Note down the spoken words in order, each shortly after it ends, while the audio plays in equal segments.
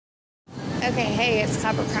Okay, hey, it's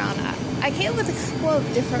Copper Crown. I came with a couple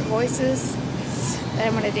of different voices that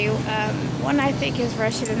I'm going to do. One I think is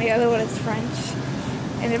Russian and the other one is French.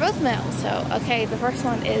 And they're both male, so, okay, the first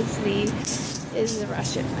one is the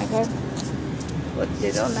Russian, okay? But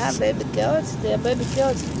they don't have baby goats, they're baby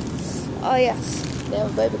goats. Oh yes, they're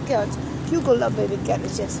baby goats. Hugo love baby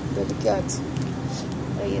cats, yes, baby cats.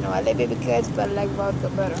 You know, I like baby cats, but I like vodka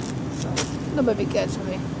better. So, no baby cats for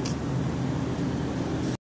me.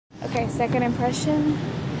 Okay, second impression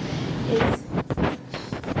is,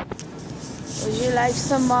 would you like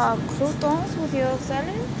some croutons with your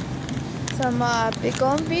salad? Some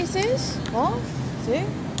bacon pieces? Oh, see?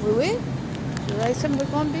 Oui, oui. Would you like some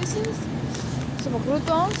bacon pieces? Some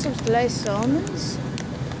croutons, some sliced almonds,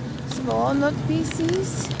 some walnut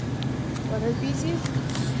pieces. Walnut pieces?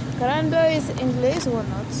 Cranberries English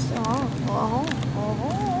walnuts. Some raw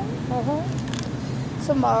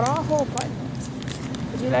whole nuts.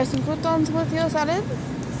 Would you like some croutons with your salad?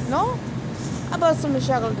 No? How about some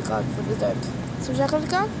chocolate cake for dessert? Some chocolate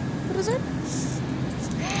cake for dessert?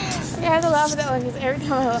 I have to laugh at that one because every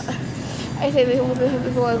time I say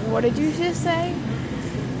people are like, what did you just say?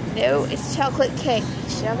 No, it's chocolate cake.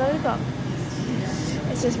 Chocolate cake.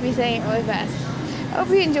 It's just me saying it really fast. I hope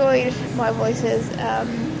you enjoyed my voices.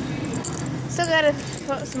 Still gotta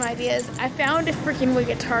put up some ideas. I found a freaking wig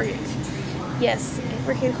at Target. Yes, a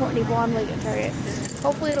freaking Courtney Blonde wig at Target.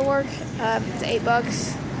 Hopefully it'll work. It's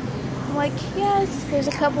 $8. I'm like, yes, there's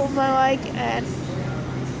a couple of I like, and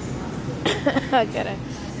I gotta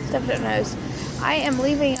stuff it up nose. I am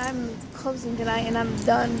leaving. I'm closing tonight, and I'm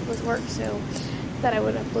done with work, so I thought I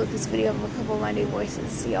would upload this video of a couple of my new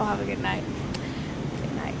voices. So y'all have a good night.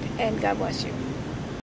 Good night, and God bless you.